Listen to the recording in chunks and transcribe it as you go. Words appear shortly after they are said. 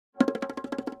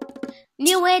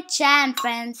Nyiwech and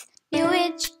friends.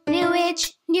 Nyiwech,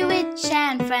 Nyiwech, Nyiwech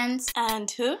and friends.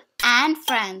 And who? And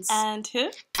friends. And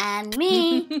who? And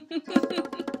me.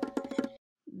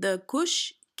 The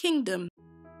Kush Kingdom.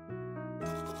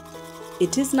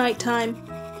 It is night time,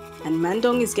 and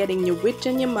Mandong is getting Nyiwech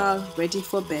and Yamal ready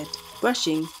for bed,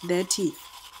 brushing their teeth,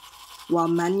 while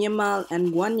Manyamal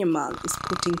and Wanyamal is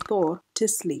putting Thor to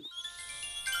sleep.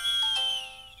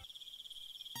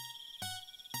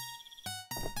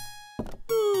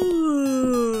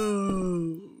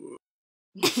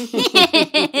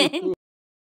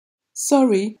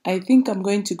 Sorry, I think I'm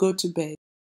going to go to bed.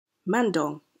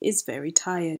 Mandong is very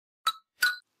tired.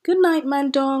 Good night,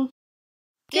 Mandong.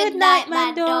 Good night,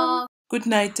 Mandong. Good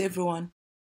night, everyone.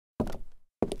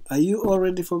 Are you all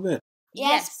ready for bed?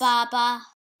 Yes, Baba.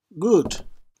 Good.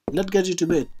 Let's get you to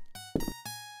bed.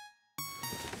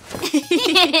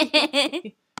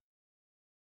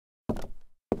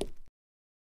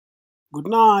 Good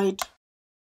night.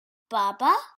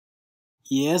 Baba,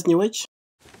 Yes, Nyiwech?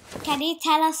 can you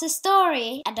tell us a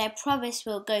story? And I promise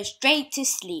we'll go straight to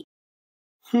sleep.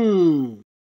 Please.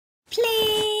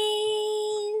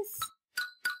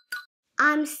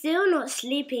 I'm still not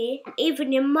sleepy.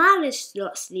 Even Nimal is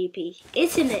not sleepy.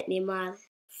 Isn't it, Nimal?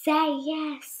 Say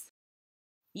yes.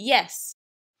 Yes.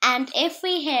 And if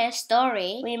we hear a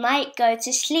story, we might go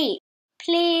to sleep.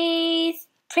 Please.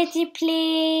 Pretty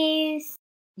please.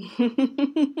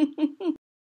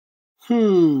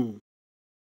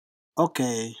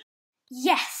 Okay.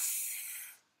 Yes.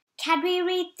 Can we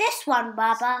read this one,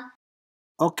 Baba?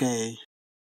 Okay.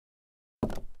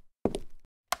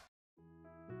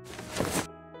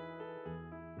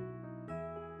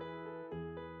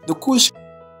 The Kush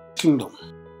Kingdom.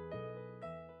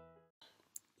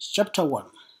 Chapter 1.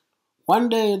 One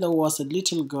day there was a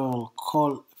little girl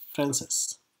called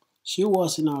Frances. She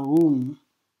was in her room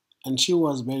and she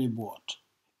was very bored.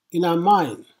 In her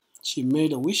mind, she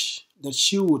made a wish that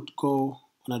she would go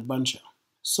on an adventure.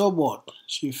 So bored,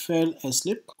 she fell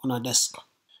asleep on her desk.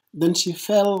 Then she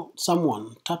felt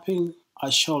someone tapping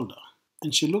her shoulder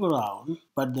and she looked around,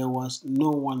 but there was no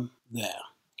one there.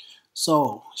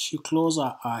 So she closed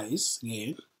her eyes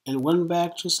again and went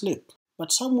back to sleep.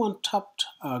 But someone tapped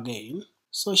her again,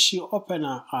 so she opened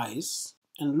her eyes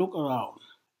and looked around.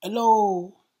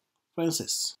 Hello,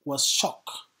 Frances was shocked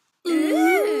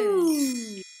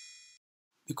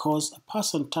because a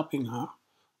person tapping her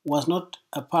was not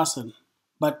a person,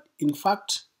 but in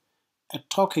fact a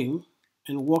talking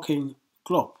and walking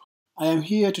globe. I am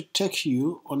here to take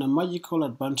you on a magical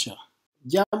adventure.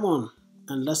 Jump on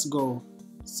and let's go,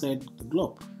 said the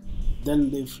globe. Then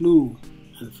they flew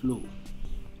and flew.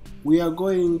 We are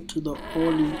going to the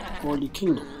holy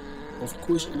kingdom of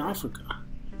Kush in Africa.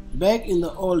 Back in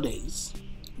the old days,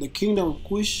 the kingdom of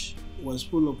Kush was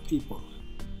full of people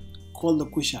called the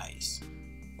Kushites,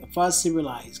 the first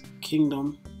civilized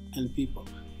kingdom and people.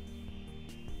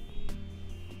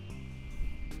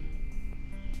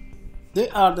 They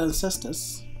are the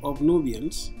ancestors of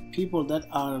Nubians, people that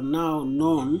are now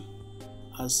known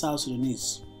as South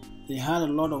Sudanese. They had a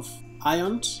lot of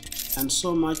irons and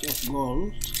so much of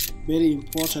gold, very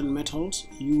important metals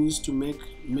used to make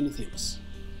many things.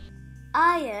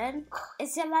 Iron?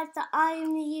 Is it like the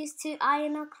iron we use to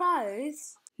iron our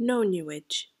clothes? No,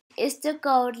 Nyiwech. Is the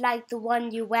gold like the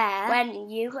one you wear when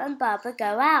you and Baba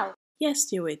go out? Yes,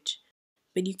 Nyiwech.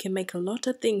 But you can make a lot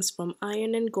of things from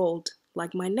iron and gold,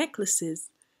 like my necklaces,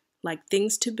 like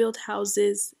things to build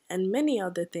houses, and many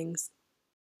other things.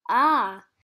 Ah,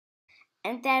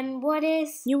 and then what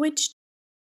is... Nyiwech,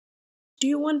 do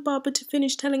you want Baba to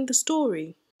finish telling the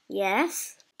story?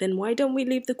 Yes? Then why don't we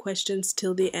leave the questions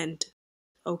till the end?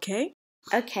 Okay?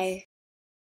 Okay.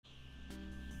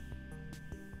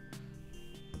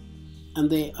 And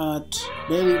they had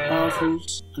very powerful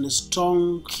and a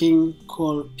strong king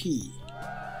called P.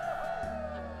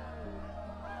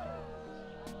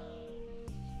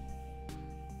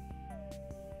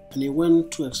 And he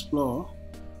went to explore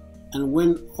and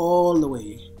went all the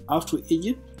way up to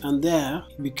Egypt, and there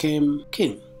he became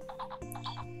king.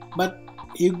 But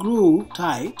he grew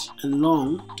tired and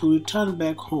longed to return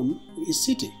back home to his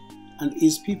city and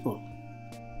his people.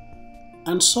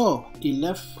 And so he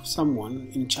left someone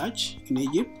in charge in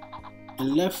Egypt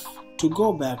and left to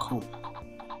go back home.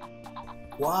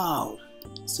 Wow,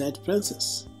 said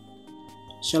Princess.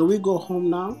 Shall we go home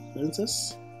now,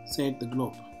 Princess? Said the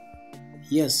globe.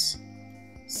 Yes,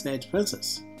 said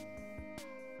Princess.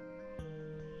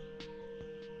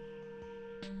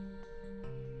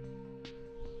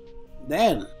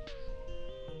 Then,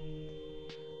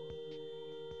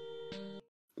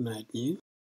 night Nying.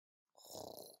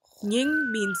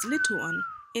 Nying means little one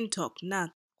in Tok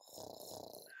Nhat.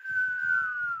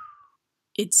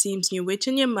 It seems Nyiwech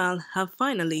and Nyimal have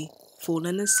finally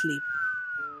fallen asleep.